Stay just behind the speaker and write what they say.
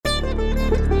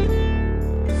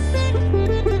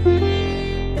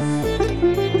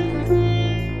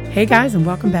Hey guys, and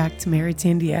welcome back to Married to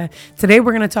India. Today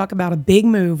we're going to talk about a big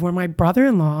move where my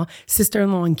brother-in-law,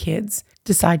 sister-in-law, and kids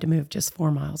decide to move just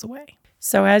 4 miles away.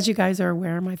 So as you guys are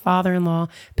aware, my father-in-law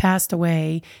passed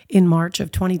away in March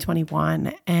of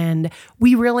 2021, and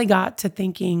we really got to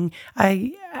thinking.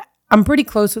 I'm pretty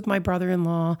close with my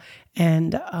brother-in-law,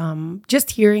 and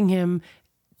just hearing him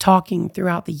talking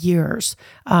throughout the years,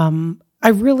 I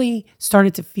really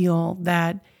started to feel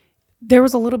that there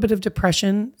was a little bit of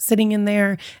depression sitting in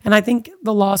there. And I think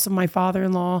the loss of my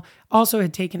father-in-law also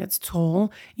had taken its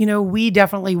toll. You know, we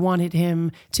definitely wanted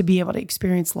him to be able to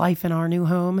experience life in our new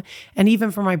home. And even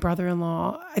for my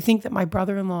brother-in-law, I think that my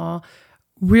brother-in-law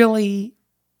really,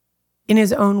 in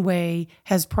his own way,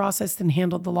 has processed and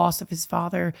handled the loss of his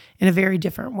father in a very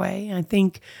different way. And I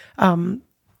think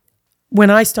when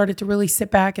I started to really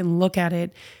sit back and look at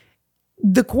it,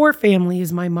 the core family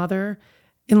is my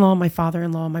mother-in-law, my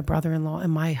father-in-law, my brother-in-law,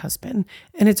 and my husband.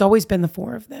 And it's always been the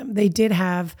 4 of them. They did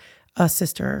have a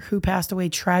sister who passed away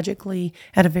tragically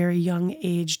at a very young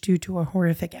age due to a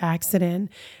horrific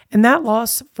accident. And that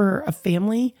loss for a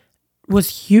family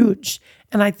was huge.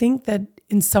 And I think that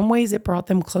in some ways it brought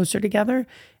them closer together.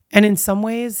 And in some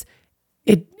ways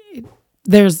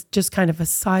there's just kind of a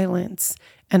silence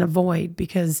and a void,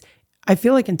 because I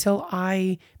feel like until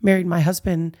I married my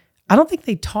husband, I don't think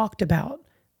they talked about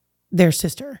their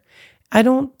sister. I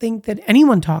don't think that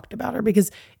anyone talked about her, because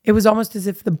it was almost as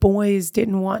if the boys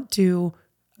didn't want to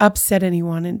upset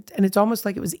anyone. And it's almost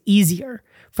like it was easier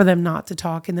for them not to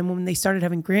talk. And then when they started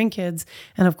having grandkids,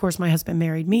 and of course my husband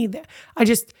married me,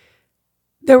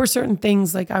 there were certain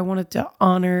things like I wanted to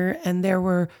honor. And there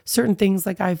were certain things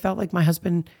like I felt like my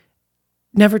husband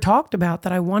never talked about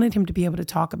that I wanted him to be able to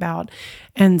talk about.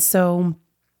 And so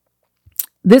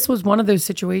this was one of those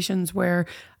situations where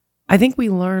I think we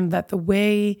learned that the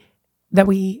way that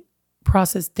we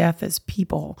process death as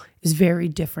people is very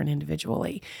different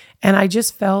individually. And I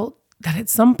just felt that at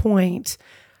some point,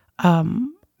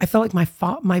 I felt like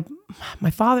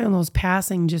my father-in-law's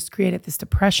passing just created this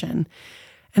depression.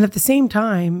 And at the same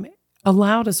time,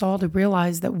 allowed us all to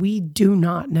realize that we do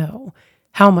not know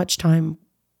how much time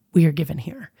we are given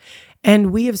here.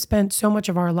 And we have spent so much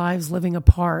of our lives living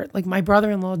apart. Like my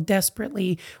brother-in-law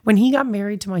desperately, when he got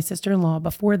married to my sister-in-law,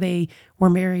 before they were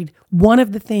married, one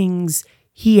of the things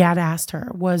he had asked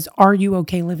her was, "Are you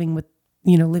okay living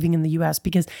in the US?"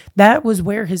 Because that was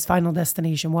where his final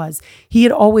destination was. He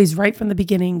had always, right from the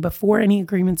beginning, before any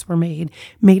agreements were made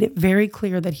it very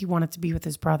clear that he wanted to be with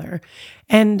his brother.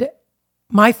 And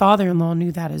my father-in-law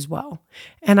knew that as well.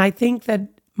 And I think that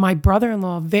my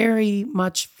brother-in-law very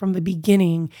much from the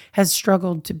beginning has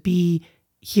struggled to be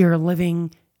here living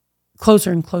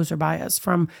closer and closer by us.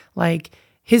 From like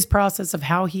his process of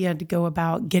how he had to go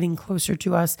about getting closer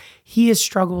to us, he has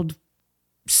struggled,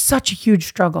 such a huge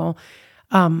struggle,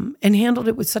 and handled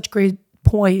it with such great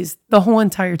poise the whole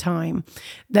entire time,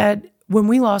 that when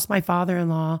we lost my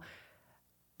father-in-law,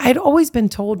 I'd always been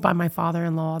told by my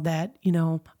father-in-law that,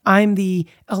 I'm the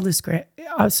eldest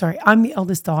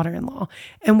daughter-in-law.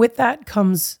 And with that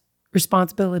comes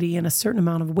responsibility and a certain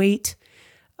amount of weight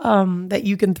that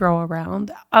you can throw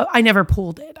around. I never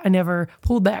pulled it. I never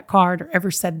pulled that card or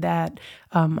ever said that.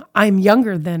 I'm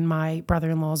younger than my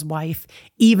brother-in-law's wife,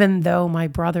 even though my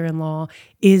brother-in-law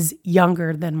is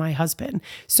younger than my husband.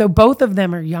 So both of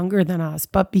them are younger than us.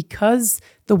 But because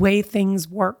the way things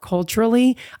work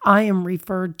culturally, I am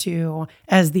referred to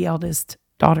as the eldest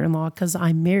daughter-in-law because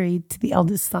I'm married to the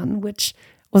eldest son, which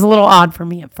was a little odd for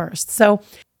me at first. So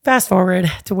fast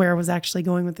forward to where I was actually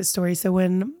going with this story. So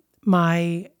when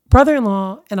my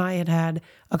brother-in-law and I had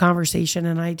a conversation,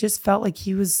 and I just felt like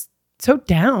he was so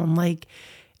down. Like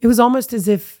it was almost as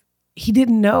if he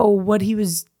didn't know what he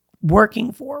was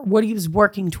working for, what he was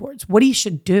working towards, what he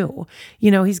should do.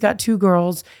 He's got 2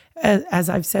 girls, as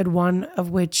I've said, one of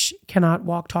which cannot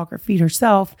walk, talk, or feed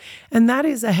herself. And that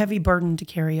is a heavy burden to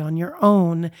carry on your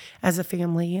own as a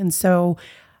family. And so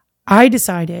I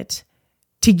decided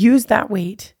to use that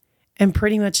weight and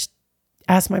pretty much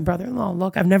ask my brother-in-law,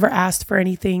 look, I've never asked for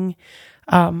anything,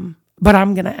 but I'm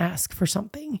going to ask for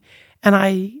something. And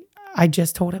I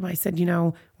just told him, I said,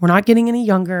 we're not getting any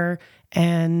younger,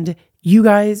 and you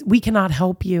guys, we cannot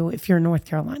help you if you're in North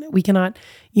Carolina. We cannot,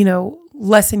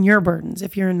 lessen your burdens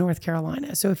if you're in North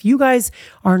Carolina. So if you guys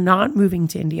are not moving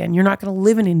to India and you're not going to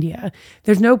live in India,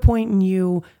 there's no point in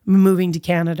you moving to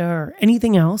Canada or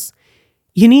anything else.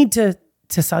 You need to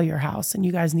sell your house, and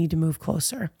you guys need to move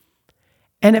closer.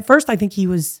 And at first, I think he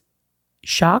was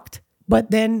shocked, but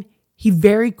then he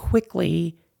very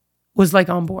quickly was like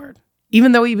on board.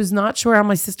 Even though he was not sure how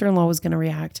my sister-in-law was going to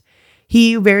react,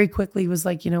 he very quickly was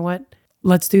like, you know what,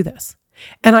 let's do this.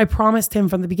 And I promised him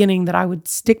from the beginning that I would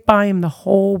stick by him the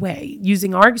whole way,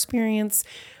 using our experience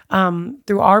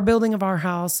through our building of our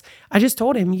house. I just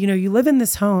told him, you live in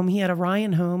this home. He had a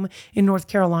Ryan home in North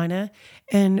Carolina.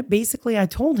 And basically I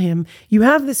told him, you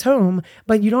have this home,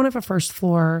 but you don't have a first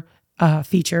floor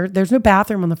feature. There's no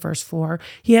bathroom on the first floor.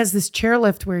 He has this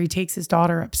chairlift where he takes his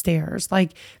daughter upstairs.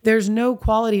 Like, there's no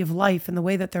quality of life in the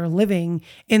way that they're living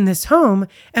in this home.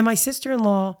 And my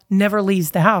sister-in-law never leaves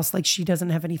the house. Like, she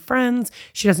doesn't have any friends.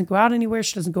 She doesn't go out anywhere.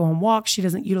 She doesn't go on walks. She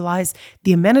doesn't utilize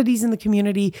the amenities in the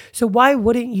community. So why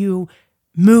wouldn't you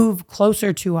move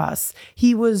closer to us?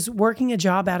 He was working a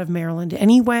job out of Maryland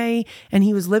anyway, and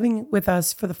he was living with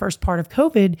us for the first part of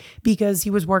COVID because he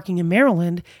was working in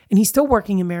Maryland, and he's still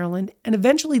working in Maryland. And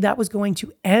eventually that was going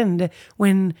to end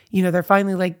when, they're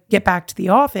finally like, get back to the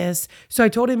office. So I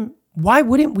told him, why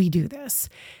wouldn't we do this?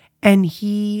 And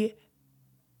he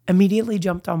immediately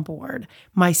jumped on board.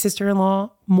 My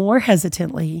sister-in-law more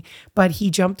hesitantly, but he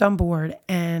jumped on board,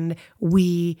 and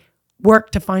we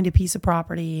worked to find a piece of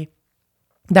property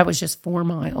that was just 4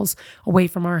 miles away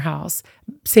from our house.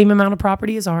 Same amount of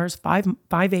property as ours, 5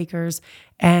 acres.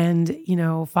 And,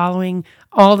 following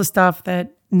all the stuff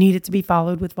that needed to be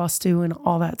followed with Vastu and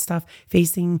all that stuff,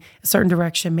 facing a certain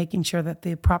direction, making sure that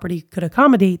the property could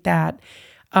accommodate that.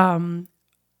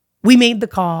 We made the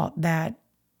call that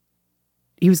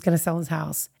he was going to sell his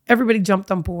house. Everybody jumped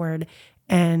on board.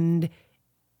 And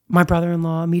my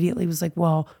brother-in-law immediately was like,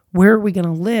 well, where are we going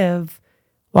to live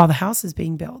while the house is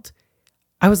being built?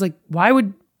 I was like, why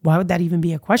would that even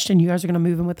be a question? You guys are going to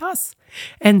move in with us.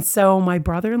 And so my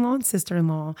brother-in-law and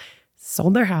sister-in-law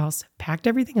sold their house, packed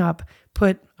everything up,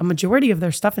 put a majority of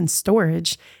their stuff in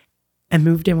storage, and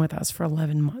moved in with us for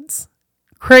 11 months.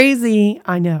 Crazy,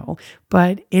 I know,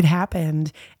 but it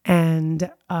happened.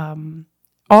 And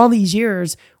all these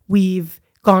years, we've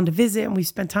gone to visit and we've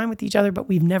spent time with each other, but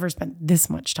we've never spent this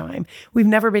much time. We've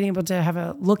never been able to have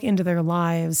a look into their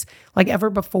lives like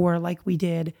ever before, like we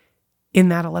did in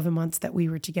that 11 months that we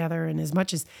were together. And as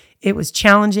much as it was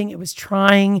challenging, it was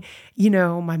trying,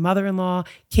 my mother-in-law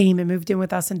came and moved in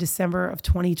with us in December of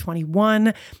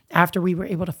 2021 after we were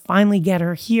able to finally get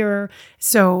her here.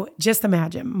 So just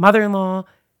imagine, mother-in-law,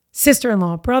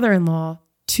 sister-in-law, brother-in-law,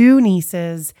 2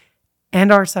 nieces, and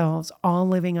ourselves all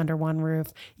living under one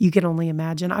roof. You can only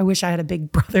imagine. I wish I had a Big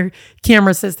Brother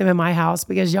camera system in my house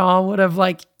because y'all would have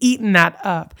eaten that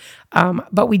up.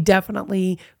 But we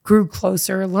definitely grew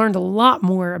closer, learned a lot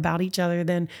more about each other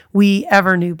than we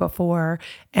ever knew before.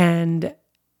 And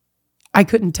I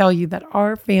couldn't tell you that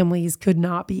our families could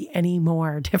not be any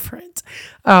more different.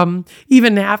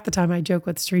 Even half the time I joke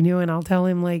with Srinu and I'll tell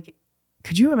him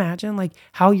could you imagine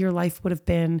how your life would have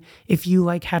been if you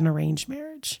had an arranged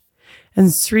marriage? And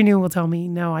Srinu will tell me,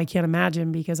 no, I can't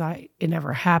imagine because it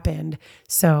never happened.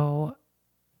 So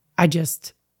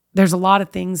there's a lot of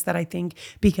things that I think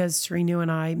because Srinu and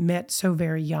I met so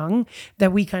very young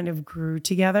that we kind of grew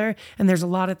together. And there's a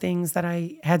lot of things that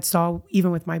I had saw even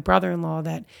with my brother-in-law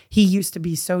that he used to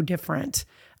be so different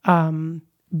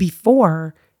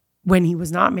before when he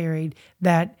was not married,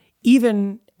 that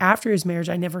even after his marriage,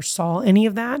 I never saw any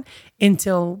of that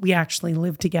until we actually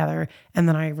lived together. And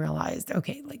then I realized,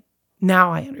 okay,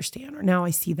 now I understand, or now I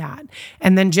see that.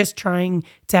 And then just trying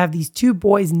to have these 2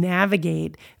 boys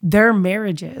navigate their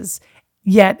marriages,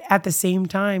 yet at the same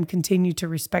time continue to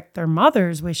respect their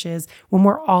mother's wishes when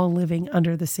we're all living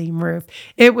under the same roof.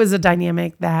 It was a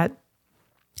dynamic that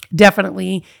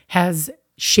definitely has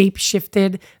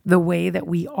shape-shifted the way that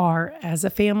we are as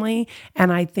a family.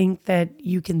 And I think that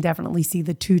you can definitely see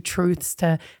the 2 truths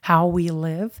to how we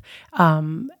live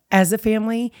as a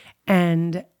family.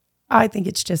 And I think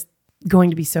it's just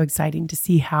going to be so exciting to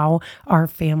see how our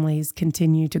families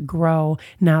continue to grow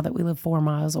now that we live 4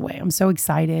 miles away. I'm so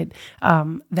excited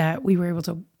that we were able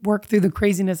to work through the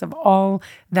craziness of all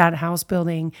that house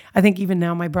building. I think even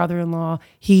now my brother-in-law,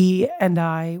 he and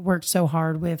I worked so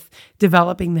hard with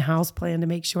developing the house plan to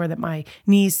make sure that my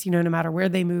niece, no matter where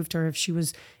they moved her, if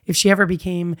she ever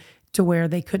became to where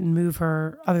they couldn't move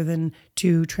her other than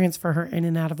to transfer her in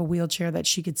and out of a wheelchair, that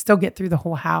she could still get through the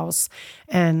whole house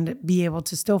and be able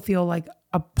to still feel like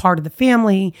a part of the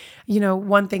family.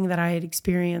 One thing that I had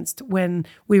experienced when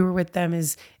we were with them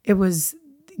is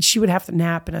she would have to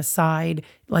nap in a side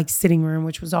sitting room,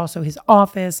 which was also his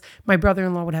office. My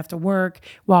brother-in-law would have to work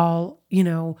while,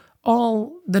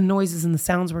 all the noises and the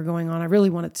sounds were going on. I really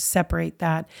wanted to separate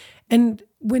that. And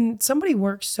when somebody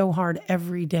works so hard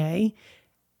every day,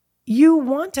 you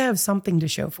want to have something to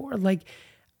show for.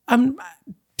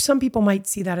 some people might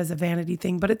see that as a vanity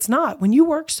thing, but it's not. When you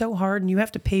work so hard and you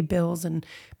have to pay bills and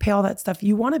pay all that stuff,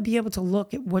 you want to be able to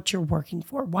look at what you're working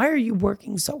for. Why are you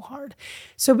working so hard?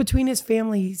 So between his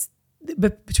family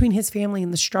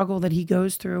and the struggle that he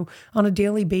goes through on a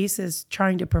daily basis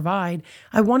trying to provide,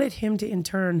 I wanted him to in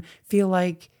turn feel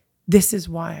like this is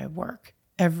why I work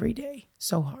every day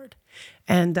so hard.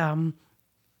 And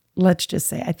let's just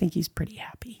say, I think he's pretty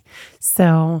happy.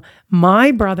 So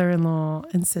my brother-in-law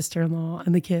and sister-in-law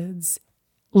and the kids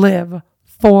live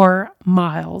 4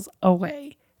 miles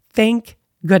away. Thank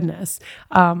goodness.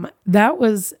 That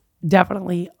was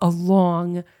definitely a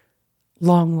long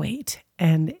wait,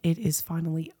 and it is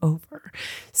finally over.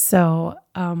 So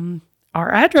our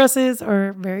addresses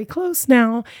are very close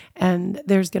now, and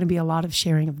there's going to be a lot of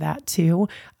sharing of that too,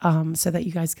 so that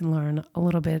you guys can learn a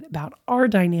little bit about our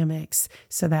dynamics,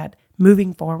 so that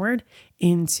moving forward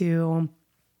into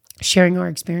sharing our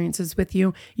experiences with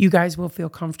you, you guys will feel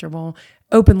comfortable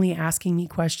openly asking me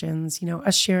questions,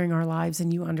 us sharing our lives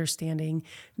and you understanding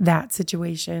that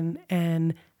situation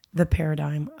and the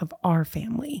paradigm of our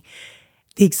family.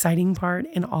 The exciting part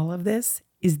in all of this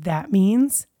is that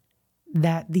means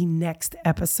that the next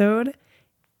episode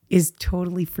is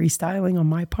totally freestyling on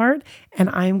my part, and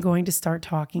I'm going to start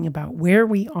talking about where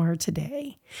we are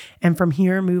today. And from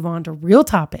here, move on to real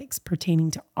topics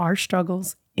pertaining to our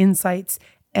struggles, insights,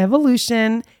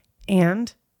 evolution,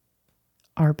 and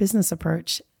our business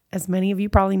approach. As many of you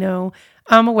probably know,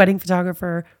 I'm a wedding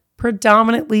photographer,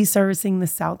 predominantly servicing the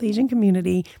South Asian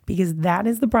community because that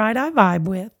is the bride I vibe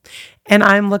with. And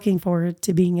I'm looking forward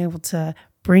to being able to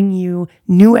bring you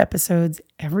new episodes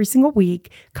every single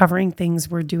week, covering things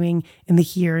we're doing in the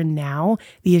here and now,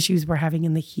 the issues we're having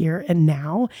in the here and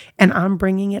now. And I'm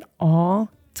bringing it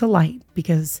all to light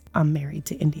because I'm married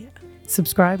to India.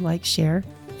 Subscribe, like, share,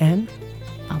 and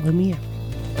follow me up.